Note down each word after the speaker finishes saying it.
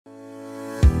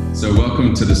So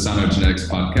welcome to the Sano Genetics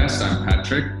Podcast. I'm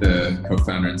Patrick, the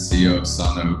co-founder and CEO of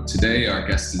Sano. Today, our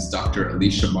guest is Dr.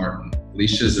 Alicia Martin.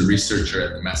 Alicia is a researcher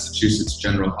at the Massachusets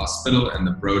General Hospital and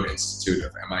the Broad Institute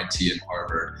of MIT and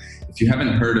Harvard. If you haven't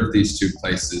heard of these two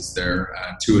places, they're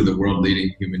two of the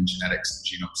world-leading human genetics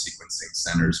and genome sequencing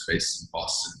centers based in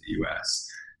Boston, the US.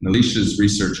 And Alicia's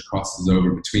research crosses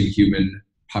over between human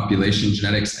population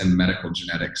genetics and medical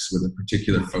genetics, with a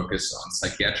particular focus on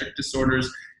psychiatric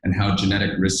disorders and how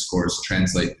genetic risk scores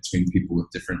translate between people with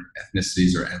different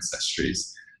ethnicities or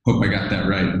ancestries. Hope I got that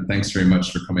right, and thanks very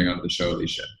much for coming on the show,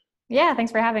 Alicia. Yeah,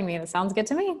 thanks for having me. That sounds good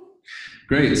to me.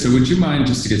 Great. So would you mind,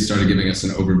 just to get started, giving us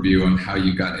an overview on how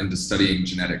you got into studying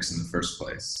genetics in the first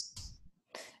place?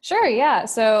 Sure, yeah.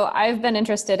 So I've been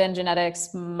interested in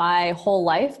genetics my whole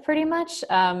life, pretty much,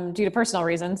 due to personal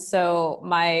reasons. So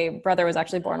my brother was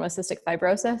actually born with cystic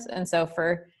fibrosis. And so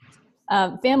for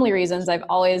family reasons, I've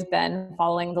always been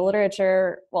following the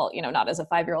literature. Well, not as a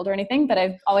 5-year-old or anything, but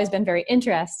I've always been very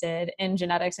interested in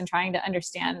genetics and trying to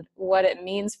understand what it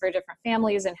means for different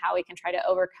families and how we can try to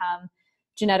overcome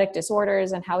genetic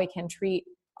disorders and how we can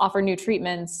offer new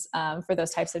treatments for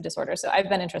those types of disorders. So I've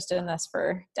been interested in this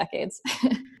for decades.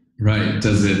 Right.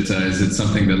 Is it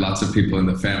something that lots of people in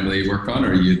the family work on, or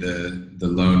are you the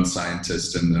lone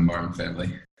scientist in the Martin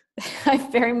family?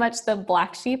 I'm very much the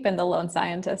black sheep and the lone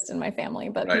scientist in my family,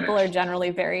 but right. People are generally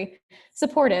very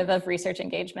supportive of research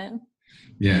engagement.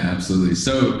 Yeah, absolutely.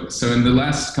 So in the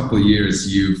last couple of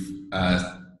years, you've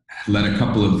led a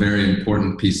couple of very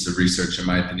important pieces of research, in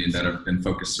my opinion, that have been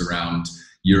focused around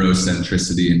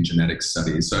Eurocentricity in genetic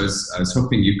studies. So I was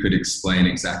hoping you could explain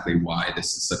exactly why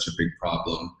this is such a big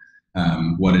problem,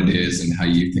 what it is, and how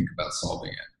you think about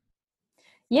solving it.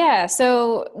 Yeah,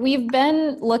 so we've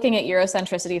been looking at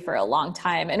Eurocentricity for a long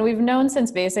time, and we've known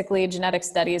since basically genetic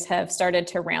studies have started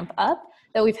to ramp up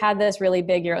that we've had this really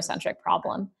big Eurocentric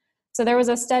problem. So there was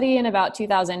a study in about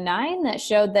 2009 that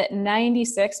showed that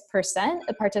 96%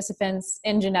 of participants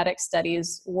in genetic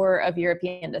studies were of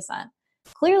European descent.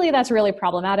 Clearly, that's really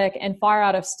problematic and far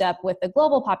out of step with the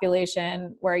global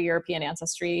population, where European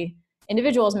ancestry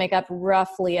individuals make up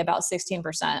roughly about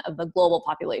 16% of the global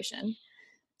population.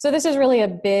 So this is really a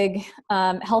big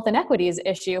health inequities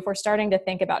issue if we're starting to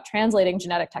think about translating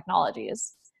genetic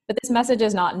technologies. But this message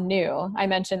is not new. I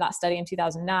mentioned that study in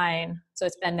 2009, so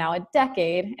it's been now a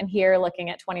decade. And here, looking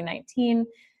at 2019,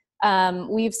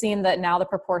 we've seen that now the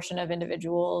proportion of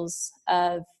individuals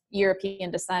of European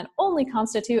descent only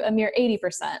constitute a mere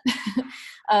 80%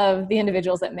 of the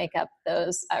individuals that make up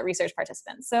those research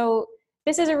participants. So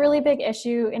this is a really big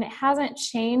issue, and it hasn't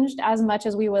changed as much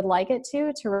as we would like it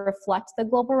to reflect the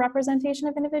global representation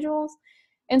of individuals.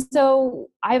 And so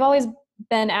I've always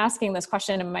been asking this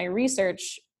question in my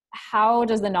research: how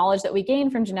does the knowledge that we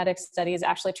gain from genetic studies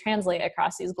actually translate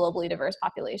across these globally diverse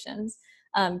populations?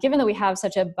 Given that we have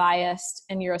such a biased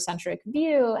and Eurocentric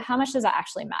view, how much does that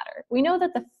actually matter? We know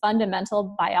that the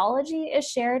fundamental biology is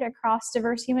shared across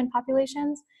diverse human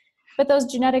populations, but those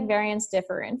genetic variants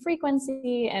differ in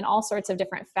frequency and all sorts of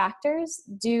different factors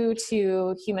due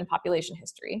to human population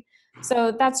history.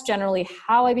 So that's generally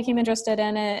how I became interested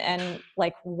in it, and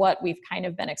like what we've kind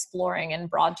of been exploring in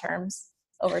broad terms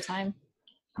over time.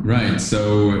 Right.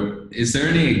 So is there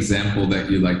any example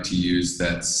that you like to use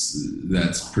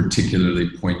that's particularly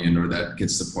poignant or that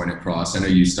gets the point across? I know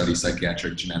you study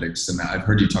psychiatric genetics, and I've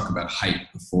heard you talk about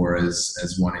height before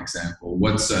as one example.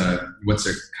 What's a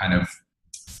kind of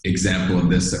example of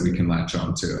this that we can latch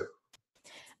on to?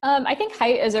 I think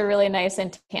height is a really nice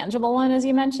and tangible one, as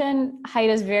you mentioned. Height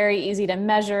is very easy to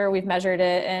measure. We've measured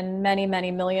it in many,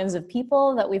 many millions of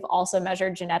people that we've also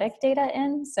measured genetic data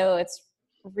in. So it's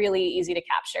really easy to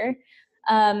capture.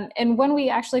 And when we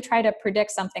actually try to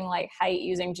predict something like height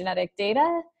using genetic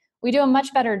data, we do a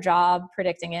much better job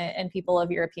predicting it in people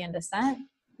of European descent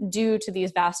due to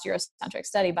these vast Eurocentric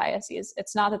study biases.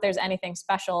 It's not that there's anything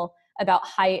special about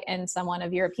height in someone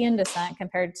of European descent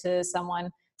compared to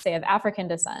someone, say, of African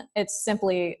descent. It's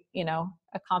simply,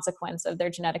 a consequence of their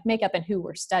genetic makeup and who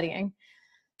we're studying.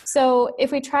 So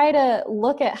if we try to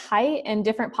look at height in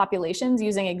different populations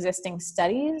using existing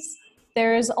studies,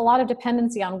 there's a lot of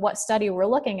dependency on what study we're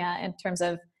looking at in terms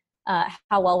of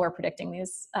how well we're predicting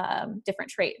these different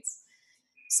traits.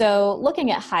 So looking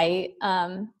at height,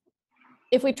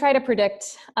 if we try to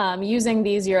predict using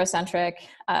these Eurocentric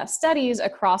studies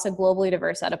across a globally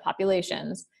diverse set of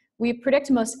populations, we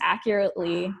predict most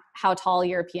accurately how tall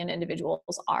European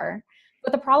individuals are.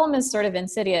 But the problem is sort of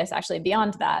insidious, actually,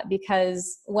 beyond that,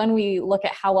 because when we look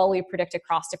at how well we predict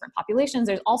across different populations,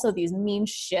 there's also these mean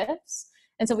shifts.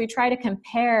 And so we try to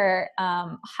compare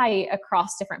height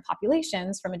across different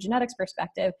populations from a genetics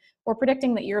perspective. We're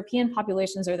predicting that European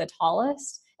populations are the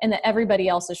tallest and that everybody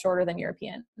else is shorter than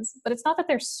Europeans. But it's not that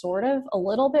they're sort of a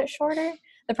little bit shorter.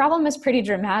 The problem is pretty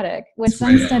dramatic with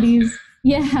some studies.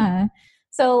 Yeah.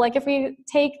 So like if we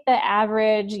take the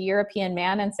average European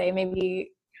man and say maybe,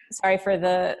 sorry for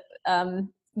the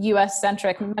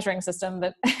US-centric measuring system,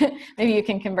 but maybe you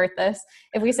can convert this.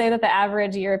 If we say that the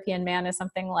average European man is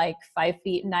something like 5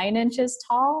 feet 9 inches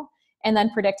tall, and then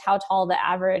predict how tall the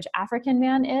average African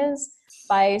man is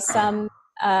by some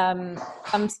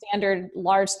standard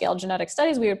large-scale genetic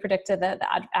studies, we would predict that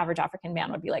the average African man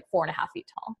would be like 4.5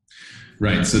 feet tall.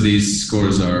 Right. So these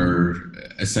scores are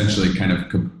essentially kind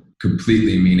of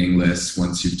completely meaningless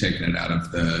once you've taken it out of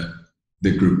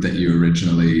the group that you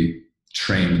originally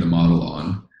trained the model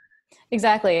on.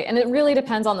 Exactly. And it really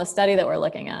depends on the study that we're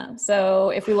looking at. So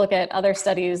if we look at other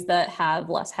studies that have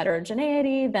less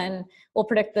heterogeneity, then we'll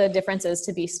predict the differences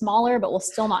to be smaller, but we'll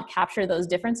still not capture those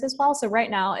differences well. So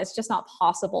right now, it's just not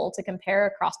possible to compare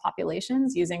across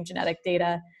populations using genetic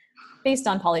data based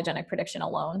on polygenic prediction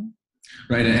alone.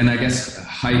 Right. And I guess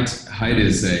height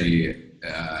is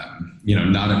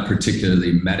not a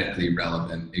particularly medically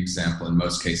relevant example in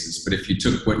most cases. But if you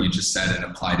took what you just said and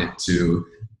applied it to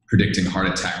predicting heart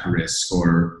attack risk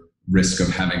or risk of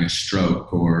having a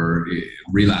stroke or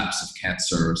relapse of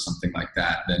cancer or something like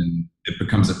that, then it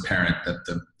becomes apparent that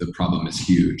the problem is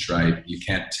huge, right? You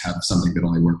can't have something that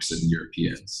only works in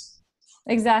Europeans.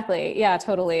 Exactly. Yeah,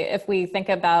 totally. If we think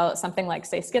about something like,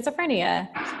 say, schizophrenia,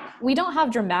 we don't have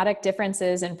dramatic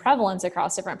differences in prevalence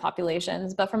across different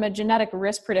populations, but from a genetic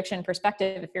risk prediction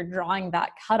perspective, if you're drawing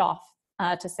that cutoff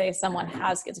to say someone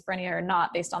has schizophrenia or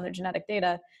not based on their genetic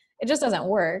data, it just doesn't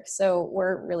work. So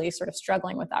we're really sort of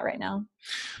struggling with that right now.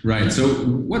 Right. So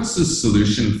what's the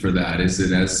solution for that? Is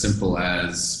it as simple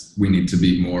as we need to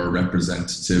be more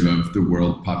representative of the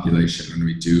world population when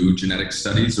we do genetic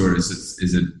studies, or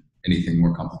is it anything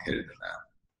more complicated than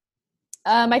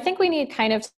that? I think we need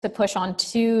kind of to push on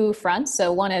two fronts.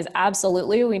 So one is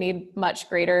absolutely we need much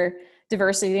greater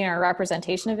diversity in our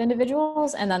representation of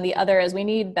individuals. And then the other is we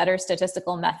need better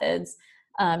statistical methods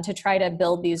to try to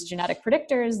build these genetic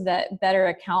predictors that better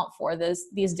account for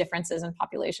these differences in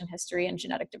population history and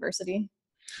genetic diversity.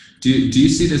 Do you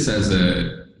see this as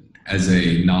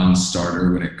a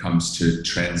non-starter when it comes to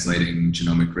translating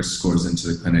genomic risk scores into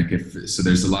the clinic? So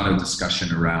there's a lot of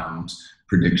discussion around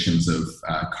predictions of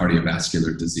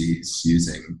cardiovascular disease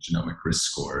using genomic risk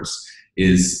scores.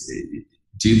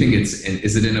 Do you think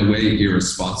is it in a way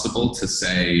irresponsible to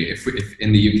say if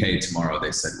in the UK tomorrow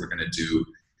they said we're going to do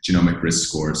genomic risk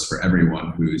scores for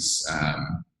everyone who's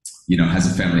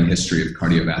has a family history of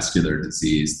cardiovascular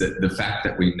disease, the fact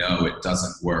that we know it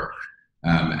doesn't work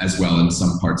as well in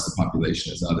some parts of the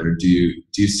population as other, do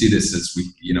you see this as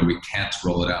we can't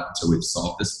roll it out until we've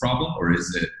solved this problem, or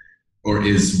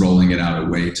is rolling it out a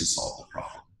way to solve the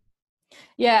problem?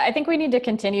 Yeah, I think we need to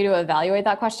continue to evaluate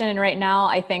that question. And right now,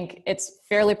 I think it's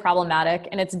fairly problematic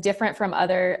and it's different from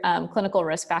other clinical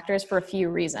risk factors for a few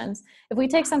reasons. If we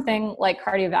take something like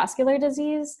cardiovascular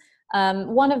disease,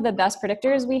 one of the best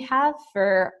predictors we have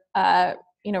for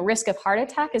risk of heart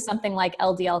attack is something like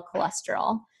LDL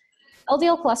cholesterol.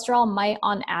 LDL cholesterol might,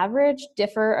 on average,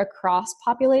 differ across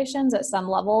populations at some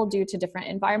level due to different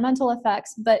environmental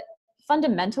effects, but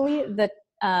fundamentally,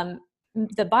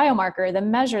 the biomarker, the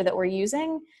measure that we're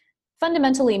using,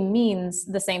 fundamentally means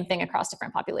the same thing across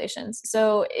different populations.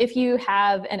 So if you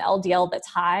have an LDL that's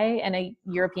high in a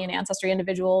European ancestry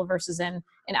individual versus an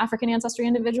African ancestry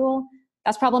individual,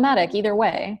 that's problematic either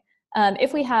way.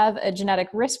 If we have a genetic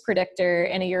risk predictor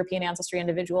in a European ancestry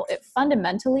individual, it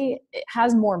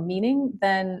has more meaning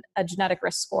than a genetic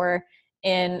risk score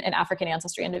in an African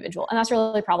ancestry individual. And that's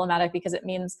really problematic because it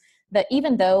means that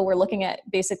even though we're looking at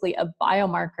basically a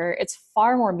biomarker, it's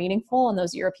far more meaningful in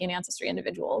those European ancestry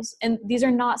individuals. And these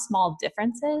are not small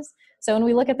differences. So when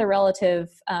we look at the relative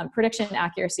prediction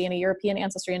accuracy in a European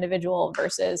ancestry individual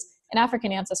versus an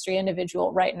African ancestry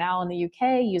individual right now in the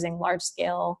UK using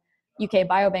large-scale UK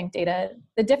biobank data,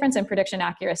 the difference in prediction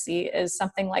accuracy is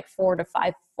something like 4 to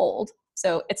 5-fold.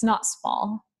 So it's not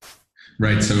small.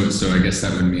 Right. So I guess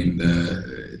that would mean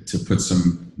to put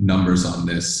some numbers on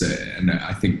this, and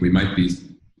I think we might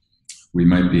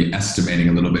be estimating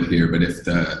a little bit here, but if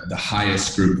the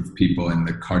highest group of people in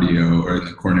the cardio or in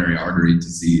the coronary artery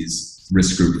disease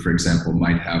risk group, for example,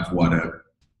 might have a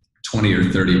 20 or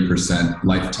 30%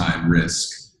 lifetime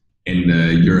risk in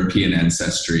the European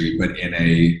ancestry, but in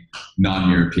a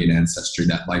non-European ancestry,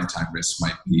 that lifetime risk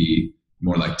might be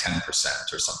more like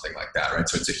 10% or something like that, right?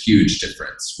 So it's a huge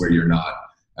difference where you're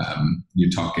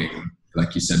talking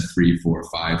like you said, 3, 4,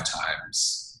 5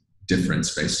 times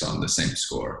difference based on the same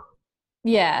score.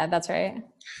 Yeah, that's right.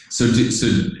 So do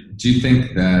you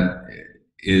think that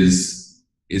is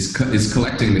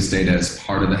collecting this data as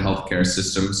part of the healthcare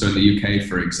system? So in the UK,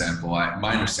 for example,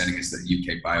 my understanding is that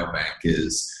UK Biobank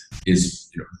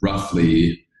is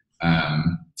roughly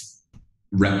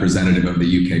representative of the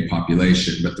UK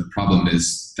population, but the problem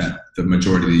is that the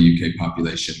majority of the UK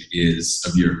population is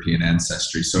of European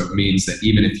ancestry. So it means that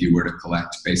even if you were to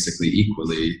collect basically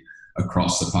equally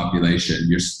across the population,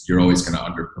 you're always going to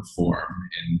underperform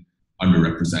in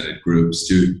underrepresented groups.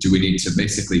 Do we need to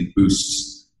basically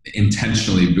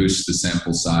intentionally boost the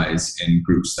sample size in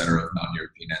groups that are of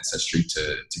non-European ancestry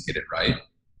to get it right?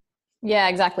 Yeah,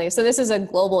 exactly. So this is a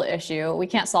global issue. We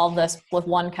can't solve this with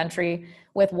one country,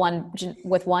 with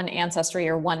one ancestry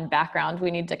or one background. We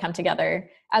need to come together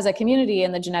as a community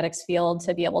in the genetics field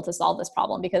to be able to solve this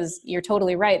problem, because you're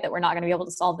totally right that we're not going to be able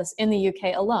to solve this in the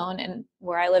UK alone. And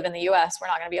where I live in the US, we're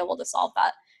not going to be able to solve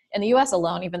that in the US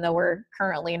alone, even though we're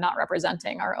currently not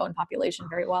representing our own population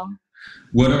very well.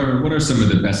 What are some of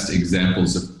the best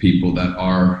examples of people that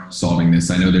are solving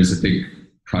this? I know there's a big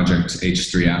project,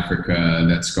 H3 Africa,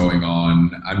 that's going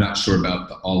on. I'm not sure about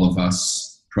the All of Us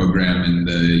program in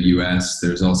the US.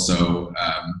 There's also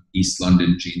East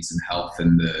London Genes and Health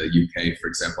in the UK, for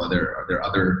example. Are there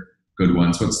other good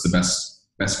ones? What's the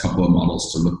best couple of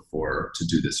models to look for to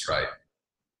do this right?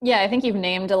 Yeah, I think you've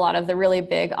named a lot of the really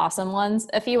big, awesome ones.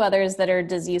 A few others that are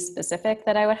disease specific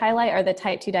that I would highlight are the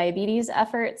type 2 diabetes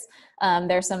efforts.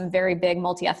 There's some very big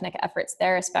multi-ethnic efforts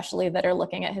there, especially that are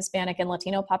looking at Hispanic and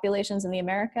Latino populations in the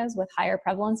Americas with higher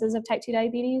prevalences of type 2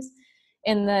 diabetes.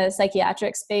 In the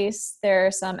psychiatric space, there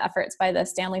are some efforts by the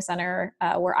Stanley Center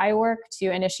where I work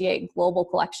to initiate global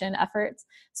collection efforts.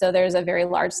 So there's a very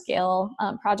large scale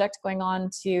project going on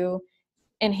to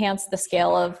enhance the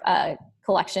scale of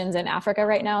collections in Africa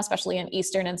right now, especially in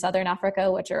Eastern and Southern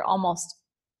Africa, which are almost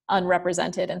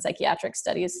unrepresented in psychiatric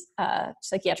studies,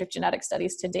 psychiatric genetic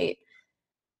studies to date.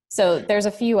 So there's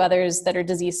a few others that are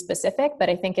disease specific, but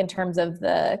I think in terms of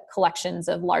the collections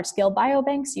of large scale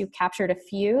biobanks, you've captured a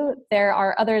few. There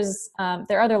are others,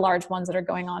 there are other large ones that are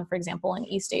going on, for example, in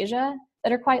East Asia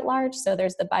that are quite large. So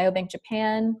there's the Biobank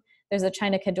Japan, there's the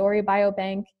China Kadoorie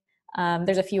Biobank.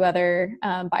 There's a few other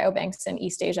biobanks in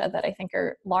East Asia that I think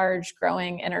are large,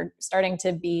 growing, and are starting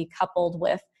to be coupled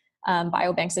with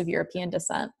biobanks of European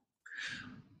descent.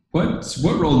 What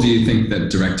role do you think that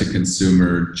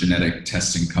direct-to-consumer genetic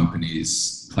testing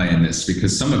companies play in this?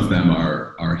 Because some of them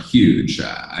are huge.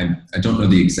 I don't know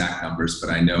the exact numbers, but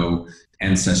I know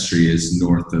Ancestry is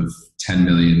north of 10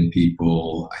 million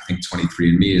people. I think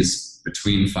 23andMe is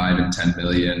between 5 and 10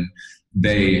 million.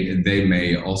 They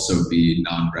may also be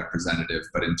non-representative,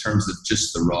 but in terms of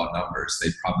just the raw numbers, they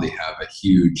probably have a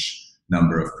huge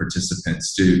number of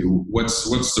participants. What's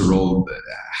the role?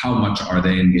 How much are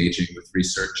they engaging with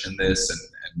research in this, and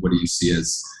what do you see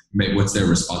as what's their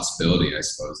responsibility, I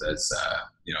suppose,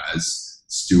 as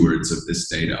stewards of this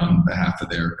data on behalf of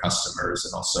their customers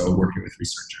and also working with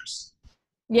researchers?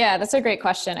 Yeah, that's a great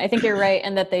question. I think you're right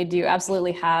in that they do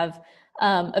absolutely have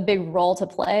a big role to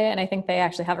play. And I think they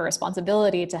actually have a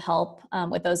responsibility to help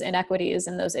with those inequities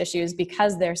and those issues,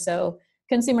 because they're so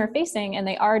consumer facing and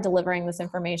they are delivering this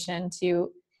information to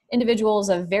individuals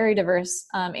of very diverse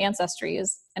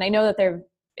ancestries. And I know that they're,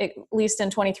 at least in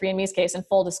 23andMe's case, in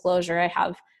full disclosure, I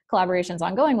have collaborations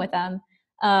ongoing with them.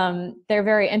 They're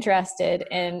very interested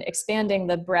in expanding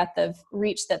the breadth of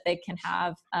reach that they can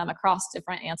have across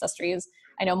different ancestries.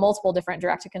 I know multiple different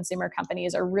direct-to-consumer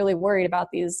companies are really worried about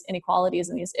these inequalities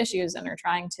and these issues, and are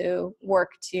trying to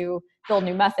work to build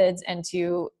new methods and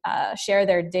to share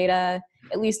their data,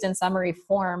 at least in summary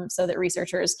form, so that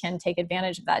researchers can take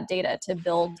advantage of that data to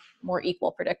build more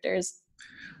equal predictors.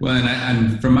 Well,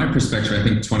 and from my perspective, I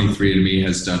think 23andMe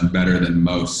has done better than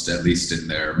most, at least in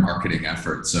their marketing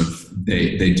efforts.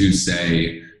 They do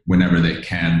say whenever they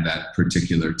can that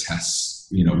particular tests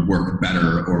work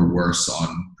better or worse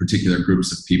on particular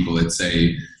groups of people. It's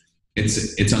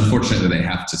unfortunate that they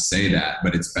have to say that,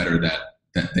 but it's better that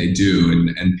they do,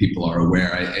 and people are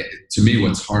aware. To me,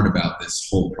 what's hard about this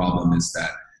whole problem is that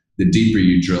the deeper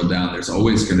you drill down, there's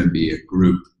always going to be a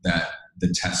group that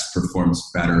the test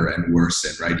performs better and worse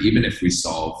in, right? Even if we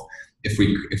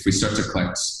start to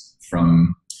collect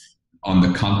from on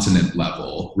the continent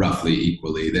level roughly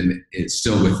equally, then it's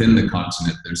still within the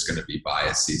continent, there's going to be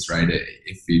biases, right?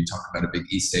 If you talk about a big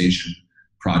East Asian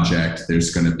project, there's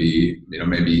going to be,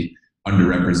 maybe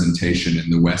underrepresentation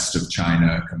in the west of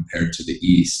China compared to the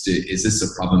east. Is this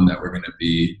a problem that we're going to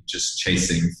be just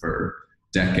chasing for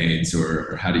decades,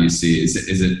 or how do you see? Is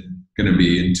it going to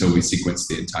be until we sequence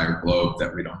the entire globe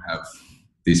that we don't have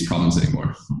these problems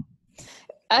anymore?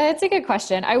 It's a good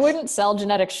question. I wouldn't sell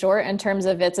genetics short in terms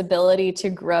of its ability to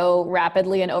grow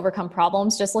rapidly and overcome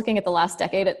problems. Just looking at the last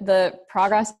decade, the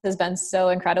progress has been so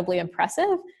incredibly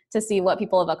impressive to see what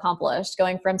people have accomplished,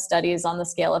 going from studies on the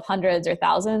scale of hundreds or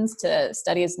thousands to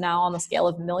studies now on the scale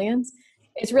of millions.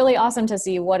 It's really awesome to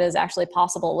see what is actually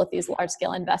possible with these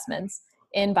large-scale investments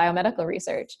in biomedical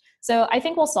research. So I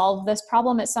think we'll solve this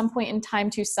problem at some point in time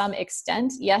to some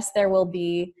extent. Yes, there will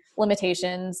be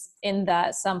limitations in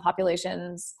that some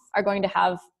populations are going to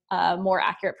have more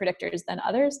accurate predictors than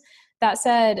others. That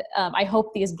said, I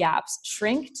hope these gaps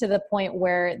shrink to the point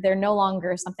where they're no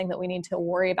longer something that we need to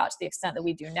worry about to the extent that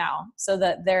we do now, so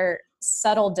that they're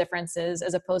subtle differences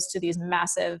as opposed to these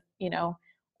massive,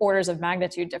 orders of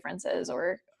magnitude differences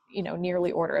or,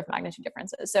 nearly order of magnitude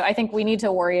differences. So I think we need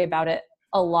to worry about it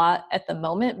a lot at the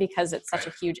moment because it's such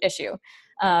a huge issue.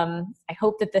 I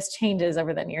hope that this changes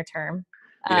over the near term.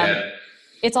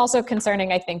 It's also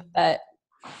concerning, I think, that,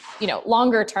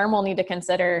 longer term we'll need to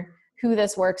consider who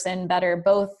this works in better,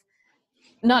 both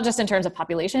not just in terms of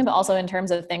population, but also in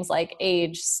terms of things like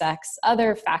age, sex,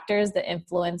 other factors that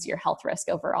influence your health risk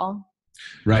overall.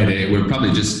 Right. We're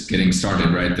probably just getting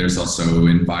started, right? There's also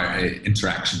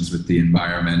interactions with the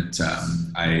environment.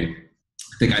 I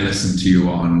think I listened to you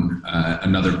on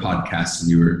another podcast, and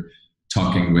you were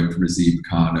talking with Razib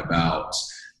Khan about,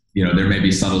 there may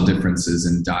be subtle differences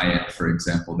in diet, for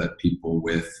example, that people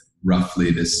with roughly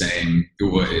the same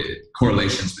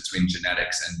correlations between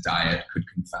genetics and diet could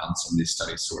confound some of these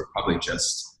studies. So we're probably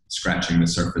just scratching the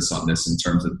surface on this in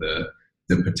terms of the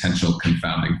potential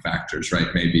confounding factors, right?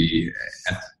 Maybe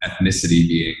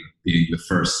ethnicity being the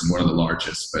first and one of the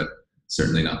largest, but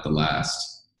certainly not the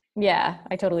last. Yeah,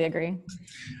 I totally agree.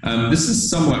 This is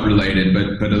somewhat related,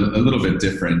 but a little bit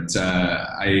different.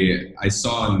 I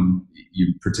saw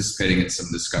you participating in some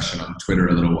discussion on Twitter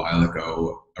a little while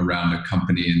ago around a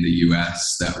company in the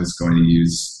US that was going to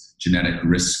use genetic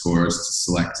risk scores to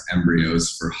select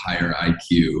embryos for higher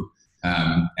IQ.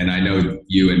 And I know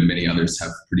you and many others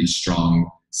have pretty strong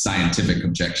scientific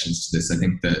objections to this. I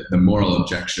think the moral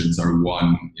objections are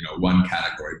one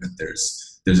category, but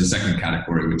there's a second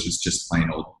category, which is just plain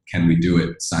old, can we do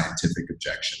it, scientific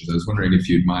objections. I was wondering if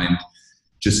you'd mind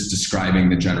just describing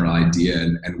the general idea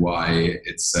and why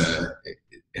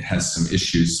it has some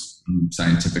issues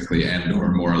scientifically and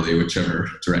or morally, whichever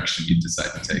direction you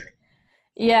decide to take.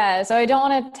 Yeah, so I don't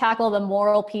want to tackle the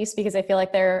moral piece because I feel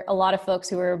like there are a lot of folks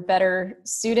who are better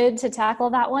suited to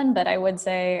tackle that one, but I would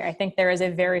say I think there is a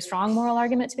very strong moral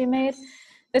argument to be made.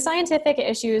 The scientific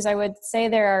issues, I would say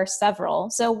there are several.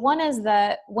 So one is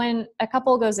that when a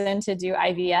couple goes in to do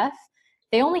IVF,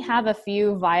 they only have a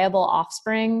few viable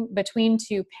offspring between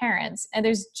two parents, and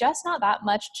there's just not that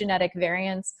much genetic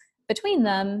variance between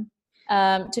them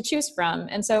to choose from.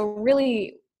 And so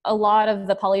really, a lot of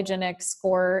the polygenic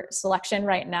score selection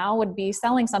right now would be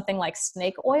selling something like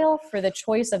snake oil for the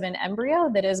choice of an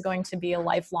embryo that is going to be a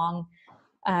lifelong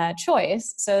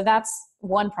choice. So that's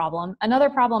one problem. Another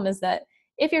problem is that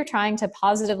if you're trying to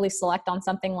positively select on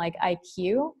something like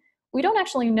IQ, we don't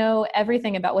actually know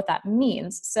everything about what that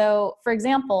means. So for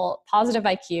example, positive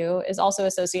IQ is also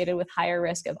associated with higher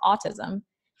risk of autism.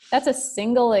 That's a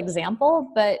single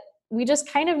example, but we just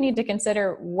kind of need to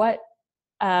consider what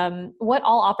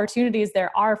all opportunities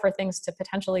there are for things to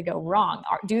potentially go wrong.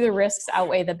 Do the risks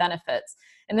outweigh the benefits?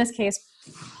 In this case,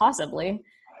 possibly.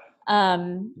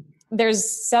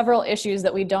 There's several issues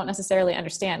that we don't necessarily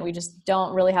understand. We just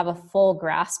don't really have a full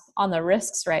grasp on the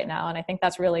risks right now. And I think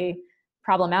that's really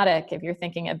problematic if you're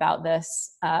thinking about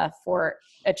this for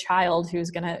a child who's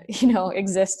going to,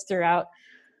 exist throughout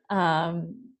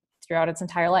its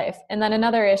entire life. And then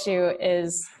another issue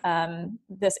is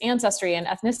this ancestry and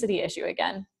ethnicity issue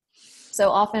again. So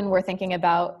often we're thinking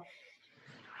about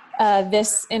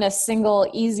this in a single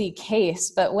easy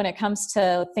case, but when it comes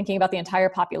to thinking about the entire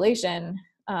population,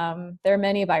 there are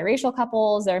many biracial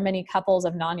couples, there are many couples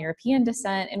of non-European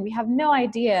descent, and we have no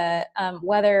idea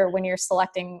whether when you're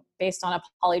selecting based on a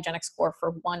polygenic score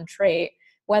for one trait,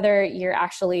 whether you're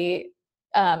actually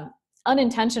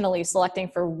unintentionally selecting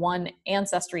for one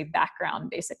ancestry background,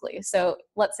 basically. So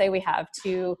let's say we have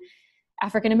two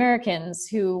African Americans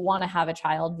who want to have a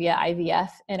child via IVF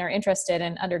and are interested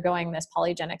in undergoing this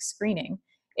polygenic screening.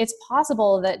 It's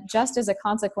possible that just as a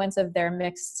consequence of their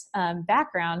mixed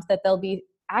background, that they'll be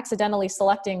accidentally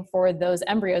selecting for those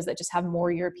embryos that just have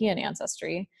more European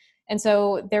ancestry. And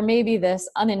so there may be this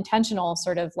unintentional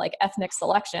sort of like ethnic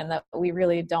selection that we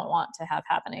really don't want to have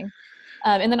happening.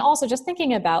 And then also just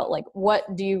thinking about like,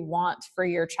 what do you want for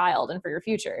your child and for your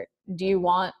future? Do you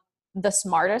want the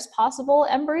smartest possible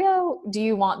embryo? Do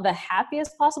you want the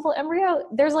happiest possible embryo?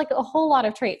 There's like a whole lot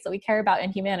of traits that we care about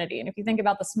in humanity. And if you think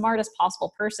about the smartest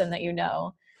possible person that you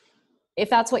know, if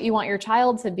that's what you want your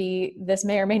child to be, this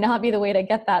may or may not be the way to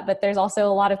get that. But there's also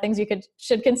a lot of things you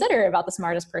should consider about the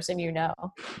smartest person you know.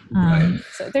 Right.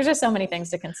 So there's just so many things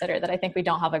to consider that I think we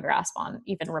don't have a grasp on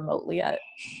even remotely yet.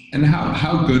 And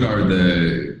how good are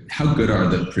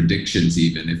the predictions,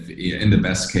 even if in the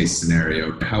best case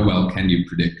scenario, how well can you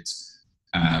predict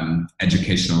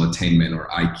educational attainment or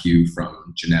IQ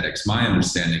from genetics? My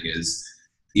understanding is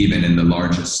even in the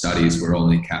largest studies, we're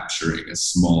only capturing a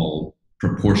small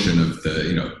proportion of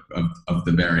the of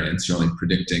the variance. You're only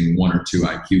predicting 1 or 2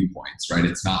 IQ points, right?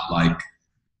 It's not like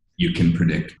you can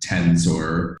predict tens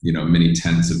or many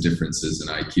tens of differences in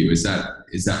IQ. Is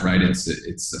that right? It's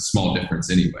a small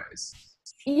difference anyways.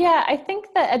 Yeah, I think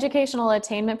the educational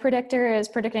attainment predictor is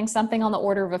predicting something on the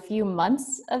order of a few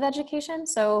months of education.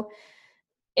 So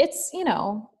it's,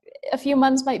 a few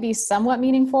months might be somewhat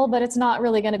meaningful, but it's not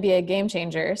really going to be a game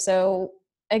changer. So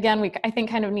again, I think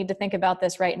kind of need to think about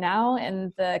this right now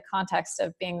in the context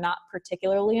of being not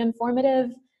particularly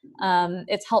informative.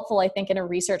 It's helpful, I think, in a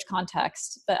research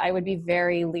context, but I would be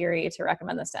very leery to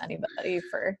recommend this to anybody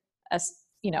for us,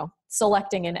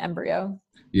 selecting an embryo.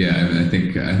 Yeah, I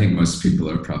think most people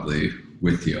are probably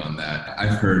with you on that.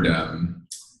 I've heard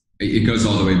it goes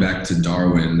all the way back to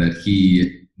Darwin that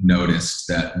he noticed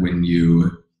that when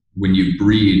you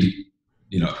breed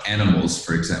animals,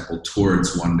 for example,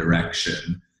 towards one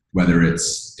direction, whether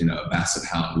it's a basset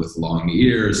hound with long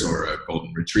ears or a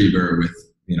golden retriever with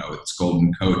its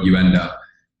golden coat, you end up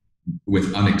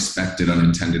with unexpected,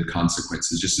 unintended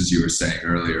consequences, just as you were saying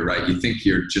earlier, right? You think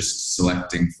you're just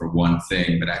selecting for one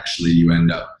thing, but actually you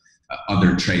end up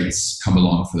other traits come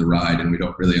along for the ride, and we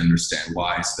don't really understand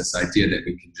why. So this idea that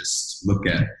we can just look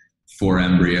at 4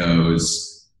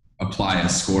 embryos, apply a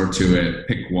score to it,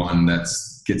 pick one that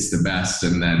gets the best,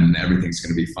 and then everything's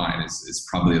going to be fine is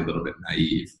probably a little bit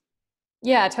naive.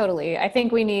 Yeah, totally. I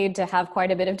think we need to have quite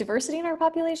a bit of diversity in our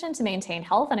population to maintain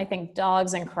health. And I think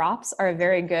dogs and crops are a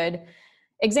very good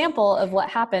example of what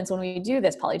happens when we do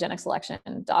this polygenic selection.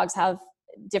 Dogs have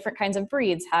different kinds of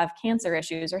breeds, have cancer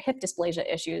issues or hip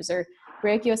dysplasia issues or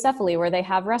brachiocephaly where they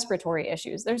have respiratory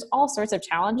issues. There's all sorts of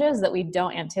challenges that we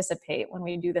don't anticipate when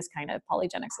we do this kind of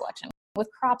polygenic selection. With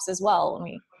crops as well, when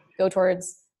we go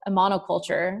towards a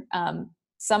monoculture,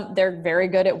 they're very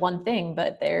good at one thing,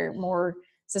 but they're more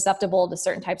susceptible to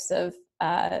certain types of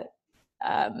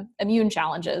immune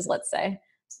challenges, let's say.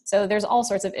 So there's all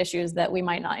sorts of issues that we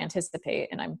might not anticipate,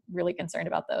 and I'm really concerned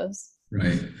about those.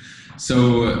 Right.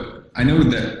 So I know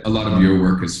that a lot of your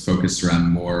work is focused around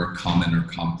more common or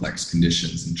complex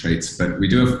conditions and traits, but we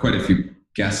do have quite a few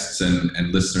guests and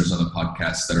listeners on the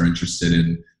podcast that are interested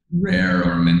in rare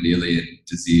or Mendelian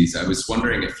disease. I was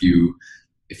wondering if you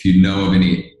know of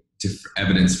any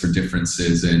evidence for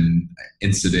differences in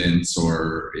incidence,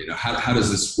 or how does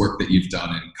this work that you've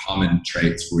done in common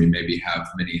traits where we maybe have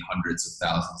many hundreds of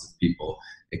thousands of people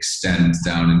extend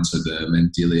down into the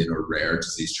Mendelian or rare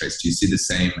disease traits? Do you see the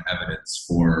same evidence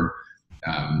for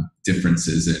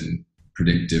differences in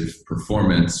predictive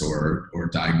performance or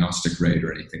diagnostic rate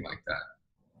or anything like that?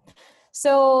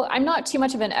 So I'm not too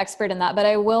much of an expert in that, but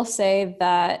I will say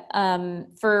that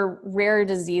for rare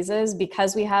diseases,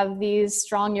 because we have these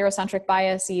strong Eurocentric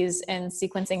biases in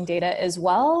sequencing data as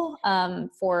well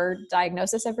for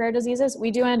diagnosis of rare diseases,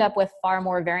 we do end up with far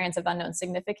more variants of unknown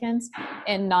significance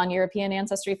in non-European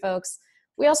ancestry folks.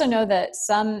 We also know that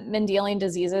some Mendelian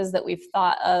diseases that we've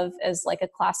thought of as like a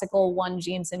classical one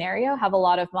gene scenario have a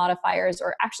lot of modifiers,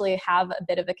 or actually have a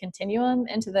bit of a continuum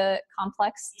into the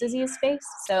complex disease space.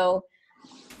 So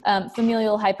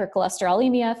familial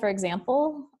hypercholesterolemia, for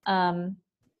example,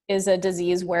 is a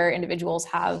disease where individuals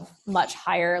have much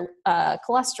higher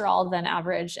cholesterol than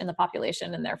average in the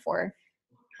population, and therefore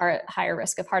are at higher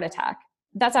risk of heart attack.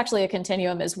 That's actually a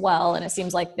continuum as well, and it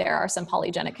seems like there are some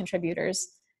polygenic contributors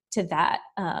to that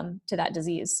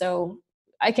disease. So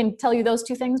I can tell you those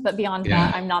two things, but beyond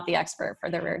that, I'm not the expert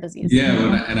for the rare disease. Yeah,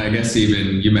 well, and I guess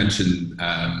even you mentioned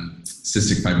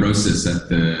cystic fibrosis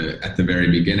at the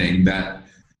very beginning. That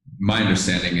my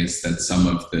understanding is that some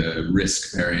of the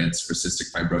risk variants for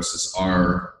cystic fibrosis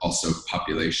are also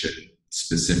population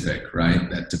specific,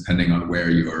 right? That depending on where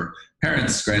your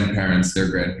parents, grandparents, their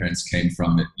grandparents came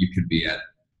from, you could be at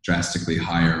drastically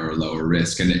higher or lower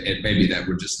risk. And it may be that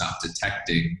we're just not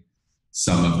detecting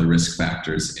some of the risk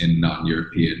factors in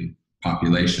non-European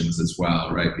populations as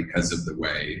well, right? Because of the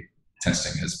way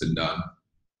testing has been done.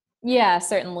 Yeah,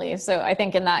 certainly. So I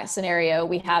think in that scenario,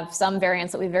 we have some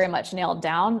variants that we very much nailed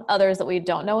down, others that we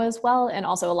don't know as well, and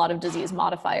also a lot of disease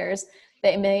modifiers.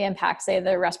 that may impact, say,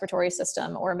 the respiratory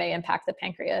system or may impact the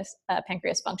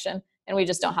pancreas function. And we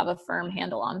just don't have a firm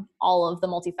handle on all of the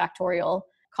multifactorial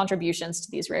contributions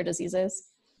to these rare diseases.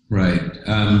 Right.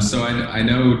 So I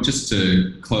know, just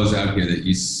to close out here, that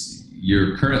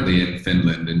you're currently in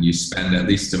Finland and you spend at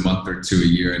least a month or two a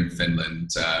year in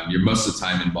Finland. You're most of the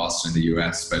time in Boston, in the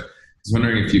US, but I was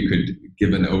wondering if you could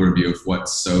give an overview of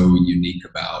what's so unique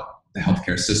about the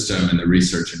healthcare system and the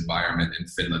research environment in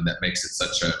Finland that makes it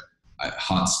such a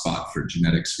hot spot for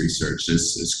genetics research.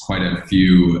 There's quite a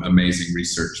few amazing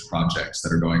research projects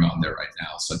that are going on there right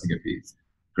now. So I think it'd be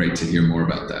great to hear more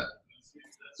about that.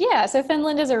 Yeah, so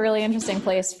Finland is a really interesting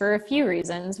place for a few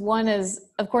reasons. One is,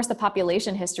 of course, the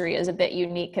population history is a bit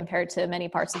unique compared to many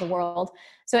parts of the world.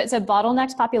 So it's a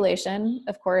bottlenecked population.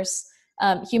 Of course,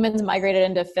 humans migrated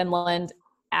into Finland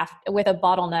with a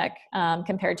bottleneck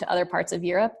compared to other parts of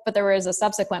Europe, but there was a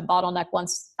subsequent bottleneck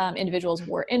once individuals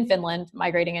were in Finland,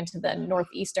 migrating into the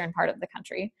northeastern part of the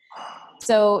country.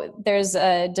 So there's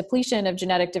a depletion of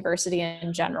genetic diversity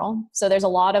in general. So there's a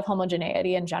lot of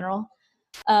homogeneity in general.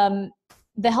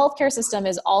 The healthcare system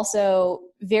is also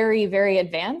very, very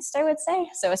advanced, I would say.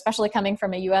 So especially coming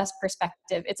from a US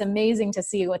perspective, it's amazing to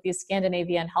see what these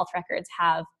Scandinavian health records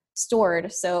have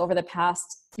stored. So over the past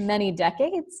many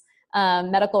decades,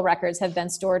 medical records have been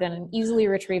stored in an easily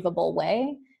retrievable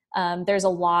way. There's a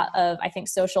lot of, I think,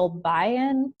 social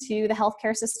buy-in to the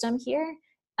healthcare system here.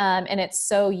 And it's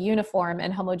so uniform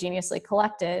and homogeneously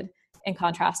collected, in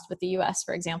contrast with the US,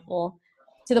 for example,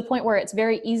 to the point where it's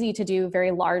very easy to do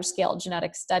very large-scale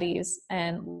genetic studies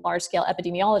and large-scale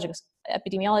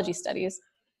epidemiology studies.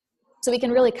 So we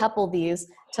can really couple these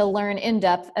to learn in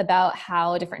depth about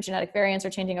how different genetic variants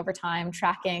are changing over time,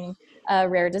 tracking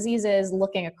rare diseases,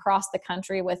 looking across the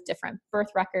country with different birth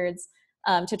records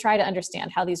to try to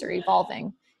understand how these are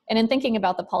evolving. And in thinking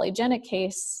about the polygenic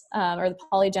case or the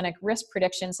polygenic risk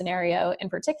prediction scenario in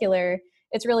particular,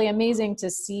 it's really amazing to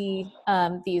see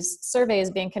these surveys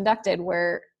being conducted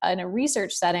where in a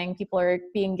research setting, people are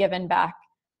being given back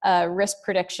risk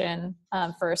prediction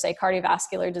for, say,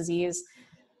 cardiovascular disease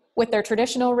with their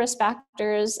traditional risk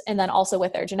factors and then also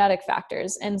with their genetic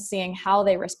factors, and seeing how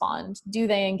they respond. Do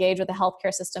they engage with the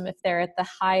healthcare system if they're at the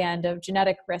high end of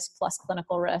genetic risk plus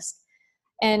clinical risk?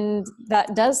 And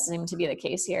that does seem to be the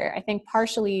case here. I think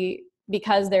partially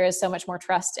because there is so much more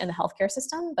trust in the healthcare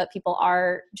system, but people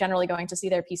are generally going to see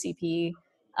their PCP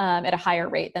at a higher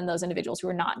rate than those individuals who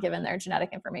are not given their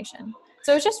genetic information.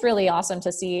 So it's just really awesome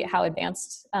to see how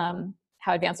advanced their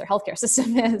healthcare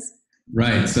system is.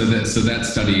 Right. So that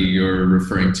study you're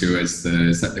referring to is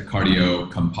that the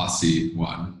cardio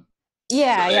one?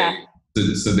 Yeah.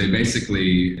 So they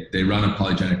basically, they run a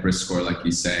polygenic risk score, like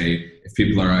you say. If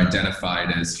people are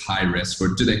identified as high risk, or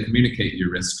do they communicate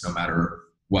your risk no matter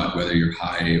what, whether you're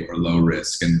high or low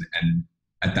risk? And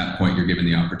at that point, you're given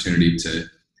the opportunity to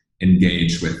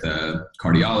engage with a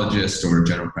cardiologist or a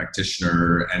general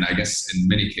practitioner. And I guess in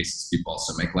many cases, people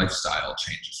also make lifestyle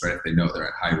changes, right? If they know they're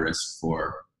at high risk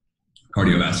for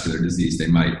cardiovascular disease, they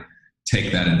might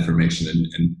take that information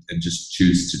and just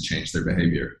choose to change their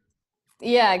behavior.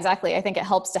 Yeah, exactly. I think it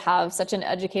helps to have such an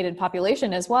educated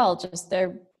population as well. Just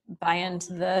their buy-in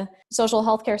to the social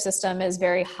healthcare system is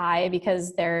very high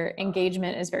because their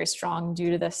engagement is very strong due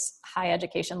to this high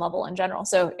education level in general.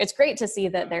 So it's great to see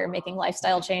that they're making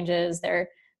lifestyle changes. They're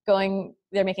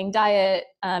making diet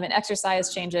and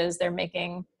exercise changes. They're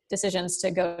making decisions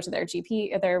to go to their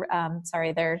GP,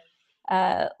 their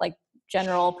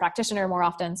general practitioner more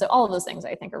often. So all of those things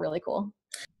I think are really cool.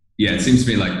 Yeah, it seems to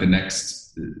me like the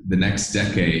next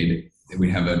decade, we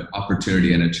have an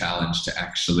opportunity and a challenge to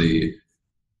actually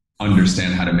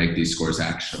understand how to make these scores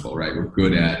actionable, right? We're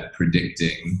good at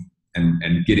predicting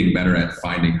and getting better at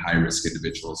finding high-risk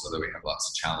individuals, although we have lots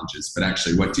of challenges. But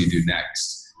actually, what do you do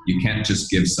next? You can't just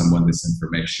give someone this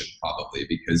information, probably,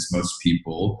 because most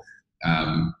people,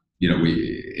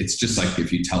 it's just like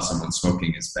if you tell someone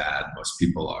smoking is bad, most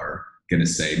people are going to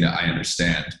say, no, I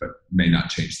understand, but may not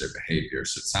change their behavior.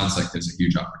 So it sounds like there's a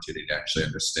huge opportunity to actually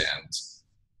understand,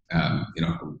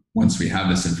 once we have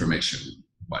this information,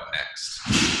 what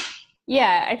next?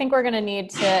 Yeah, I think we're going to need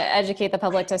to educate the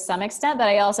public to some extent, but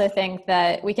I also think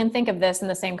that we can think of this in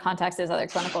the same context as other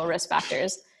clinical risk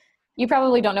factors. You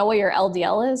probably don't know what your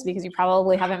LDL is because you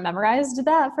probably haven't memorized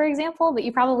that, for example, but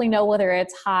you probably know whether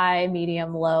it's high,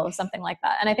 medium, low, something like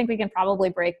that. And I think we can probably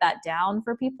break that down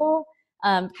for people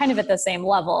kind of at the same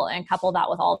level and couple that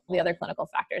with all the other clinical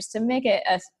factors to make it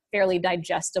a fairly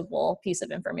digestible piece of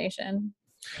information.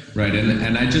 Right.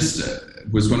 And I just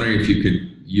was wondering if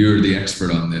you're the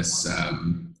expert on this,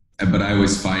 but I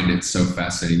always find it so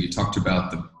fascinating. You talked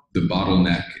about the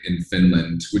bottleneck in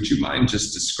Finland. Would you mind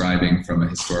just describing from a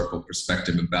historical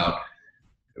perspective about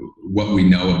what we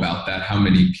know about that? How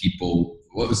many people,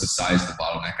 what was the size of the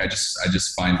bottleneck? I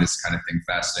just find this kind of thing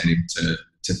fascinating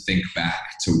to think back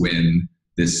to when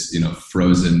this,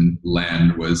 frozen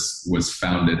land was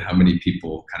founded. How many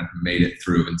people kind of made it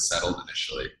through and settled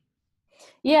initially?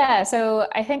 Yeah, so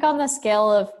I think on the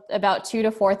scale of about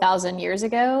 2,000 to 4,000 years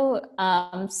ago,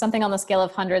 something on the scale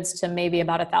of hundreds to maybe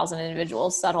about 1,000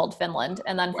 individuals settled Finland.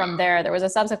 And then from there was a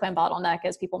subsequent bottleneck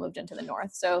as people moved into the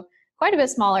north. So quite a bit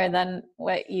smaller than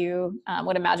what you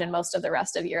would imagine most of the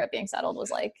rest of Europe being settled was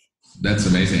like. That's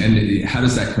amazing. And how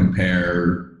does that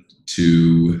compare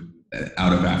to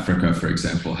out of Africa, for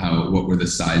example? What were the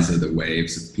size of the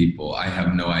waves of people? I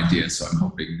have no idea, so I'm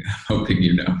hoping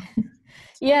you know.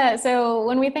 Yeah, so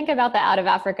when we think about the out of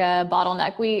Africa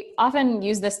bottleneck, we often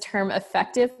use this term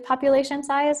effective population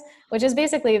size, which is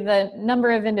basically the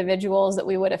number of individuals that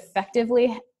we would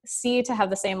effectively see to have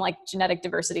the same genetic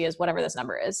diversity as whatever this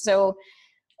number is. So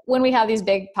when we have these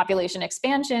big population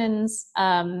expansions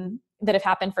that have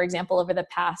happened, for example, over the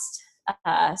past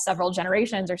several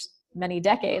generations or many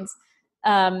decades,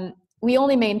 we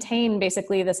only maintain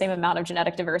basically the same amount of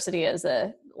genetic diversity as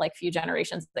the few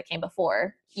generations that came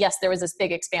before. Yes, there was this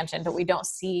big expansion, but we don't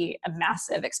see a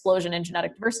massive explosion in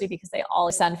genetic diversity because they all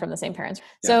descend from the same parents.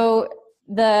 Yeah. So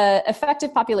the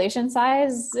effective population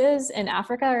sizes in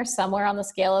Africa are somewhere on the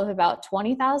scale of about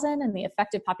 20,000, and the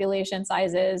effective population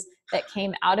sizes that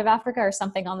came out of Africa are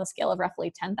something on the scale of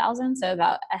roughly 10,000, so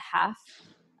about a half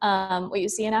what you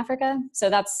see in Africa.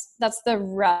 So that's the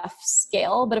rough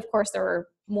scale, but of course there are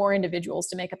more individuals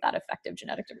to make up that effective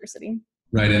genetic diversity.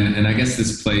 Right, and I guess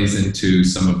this plays into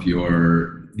some of you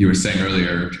were saying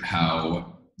earlier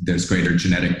how there's greater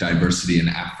genetic diversity in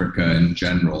Africa in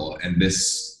general, and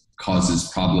this causes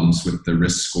problems with the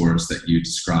risk scores that you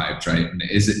described, right? And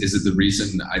is it the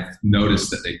reason I've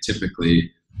noticed that they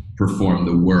typically perform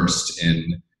the worst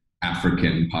in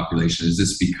African population? Is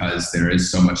this because there is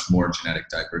so much more genetic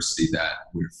diversity that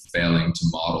we're failing to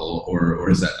model, or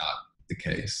is that not the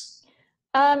case?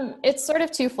 It's sort of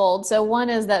twofold. So one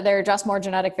is that there are just more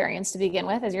genetic variants to begin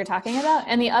with, as you're talking about.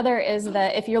 And the other is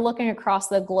that if you're looking across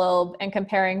the globe and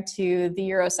comparing to the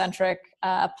Eurocentric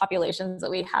populations that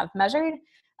we have measured,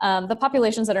 the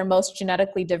populations that are most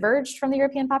genetically diverged from the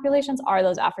European populations are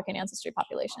those African ancestry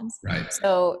populations. Right.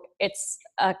 So it's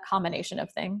a combination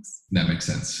of things. That makes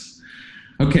sense.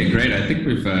 Okay, great. I think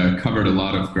we've covered a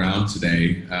lot of ground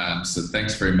today. So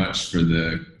thanks very much for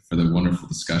the wonderful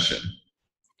discussion.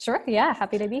 Sure. Yeah.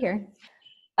 Happy to be here.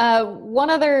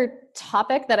 One other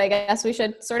topic that I guess we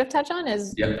should sort of touch on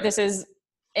is This is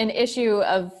an issue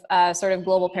of sort of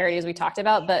global parity, as we talked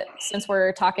about. But since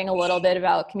we're talking a little bit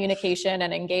about communication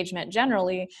and engagement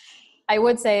generally, I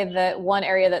would say that one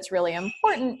area that's really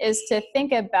important is to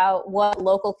think about what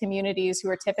local communities who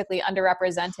are typically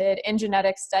underrepresented in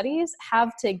genetic studies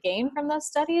have to gain from those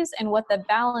studies and what the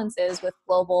balance is with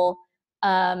global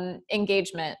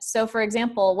engagement. So for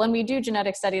example, when we do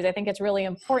genetic studies, I think it's really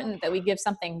important that we give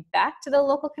something back to the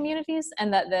local communities,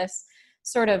 and that this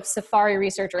sort of safari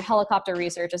research or helicopter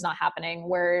research is not happening,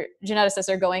 where geneticists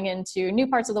are going into new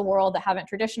parts of the world that haven't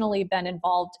traditionally been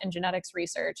involved in genetics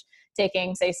research,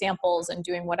 taking, say, samples and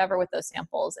doing whatever with those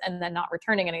samples, and then not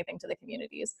returning anything to the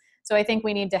communities. So I think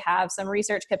we need to have some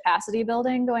research capacity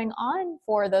building going on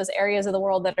for those areas of the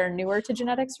world that are newer to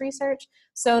genetics research,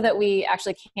 so that we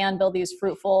actually can build these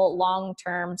fruitful,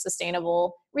 long-term,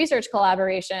 sustainable research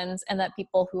collaborations, and that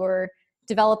people who are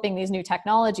developing these new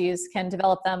technologies can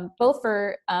develop them both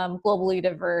for globally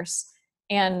diverse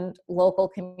and local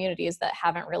communities that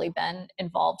haven't really been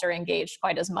involved or engaged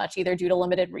quite as much, either due to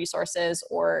limited resources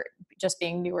or just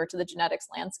being newer to the genetics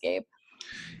landscape.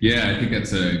 Yeah, I think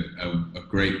that's a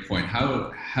great point.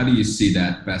 How do you see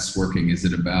that best working? Is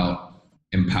it about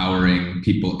empowering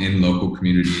people in local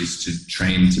communities to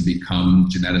train to become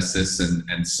geneticists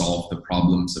and solve the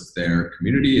problems of their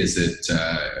community? Is it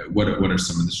what are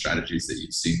some of the strategies that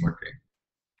you've seen working?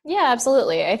 Yeah,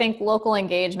 absolutely. I think local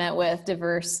engagement with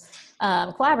diverse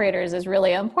collaborators is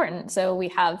really important. So we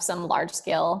have some large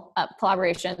scale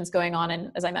collaborations going on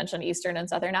in, as I mentioned, Eastern and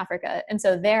Southern Africa. And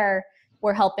so there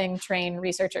we're helping train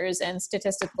researchers in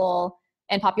statistical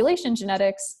and population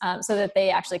genetics so that they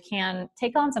actually can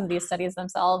take on some of these studies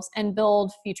themselves and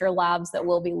build future labs that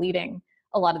will be leading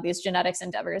a lot of these genetics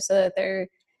endeavors, so that there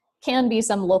can be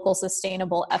some local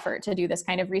sustainable effort to do this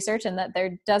kind of research, and that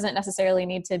there doesn't necessarily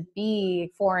need to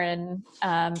be foreign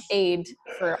aid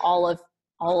for all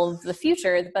of the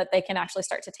future, but they can actually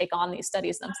start to take on these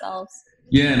studies themselves.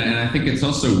 Yeah, and I think it's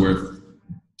also worth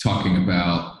talking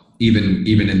about,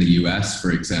 even in the U.S.,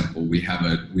 for example, we have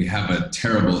a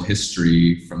terrible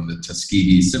history from the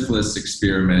Tuskegee syphilis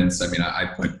experiments. I mean, I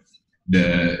put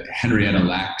the Henrietta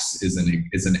Lacks is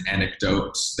an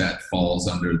anecdote that falls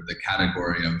under the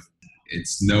category of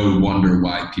it's no wonder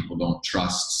why people don't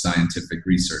trust scientific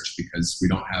research, because we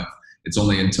don't have. It's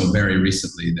only until very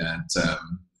recently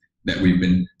that we've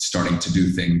been starting to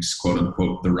do things quote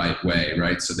unquote the right way,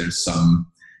 right? So there's some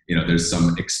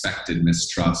expected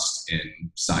mistrust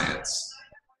in science.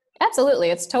 Absolutely.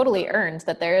 It's totally earned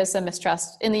that there is some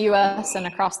mistrust in the US and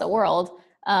across the world,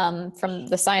 from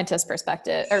the scientist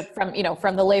perspective, or from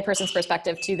the layperson's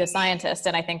perspective to the scientist.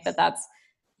 And I think that that's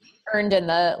earned in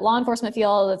the law enforcement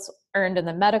field, it's earned in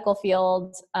the medical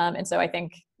field. And so I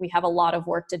think we have a lot of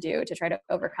work to do to try to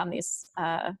overcome these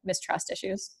mistrust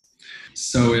issues.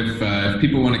 So if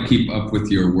people want to keep up with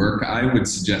your work, I would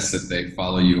suggest that they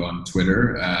follow you on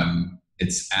Twitter.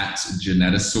 It's at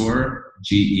Genetisaur,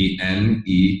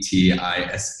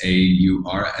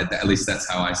 Genetisaur. At least that's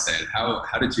how I say it. How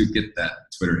did you get that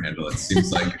Twitter handle? It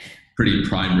seems like pretty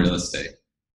prime real estate.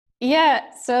 Yeah,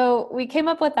 so we came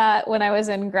up with that when I was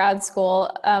in grad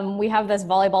school. We have this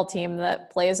volleyball team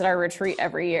that plays at our retreat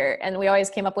every year, and we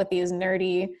always came up with these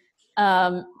nerdy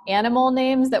animal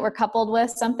names that were coupled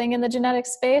with something in the genetic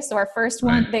space. So our first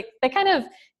one, they kind of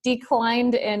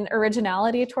declined in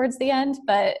originality towards the end,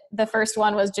 but the first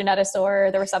one was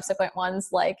Genetisaur. There were subsequent ones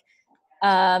like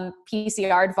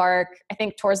PCR-Vark. I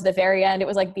think towards the very end, it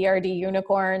was like BRD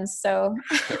unicorns. So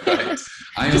right.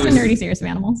 Just a nerdy series of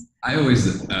animals. I always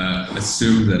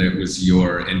assumed that it was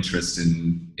your interest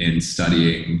in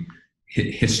studying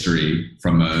history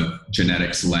from a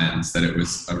genetics lens, that it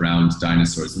was around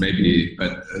dinosaurs. Maybe,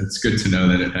 but it's good to know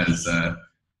that it has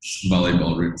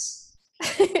volleyball roots.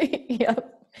 Yep.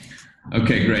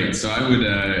 Okay, great. So I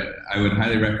would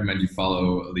highly recommend you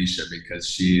follow Alicia, because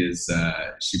she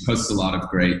posts a lot of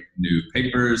great new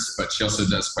papers, but she also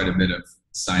does quite a bit of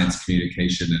science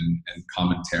communication and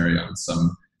commentary on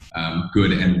some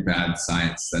good and bad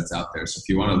science that's out there. So if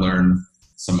you want to learn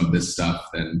some of this stuff,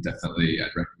 then definitely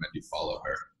I'd recommend you follow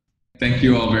her. Thank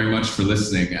you all very much for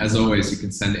listening. As always, you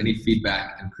can send any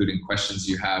feedback, including questions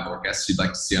you have or guests you'd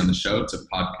like to see on the show, to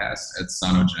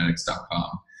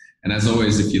podcast@sanogenetics.com. And as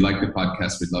always, if you like the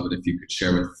podcast, we'd love it if you could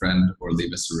share with a friend or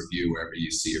leave us a review wherever you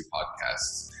see your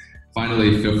podcasts.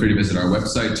 Finally, feel free to visit our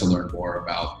website to learn more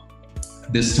about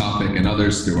this topic and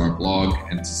others through our blog,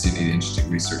 and to see the interesting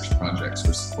research projects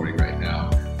we're supporting right now.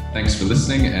 Thanks for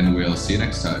listening, and we'll see you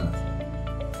next time.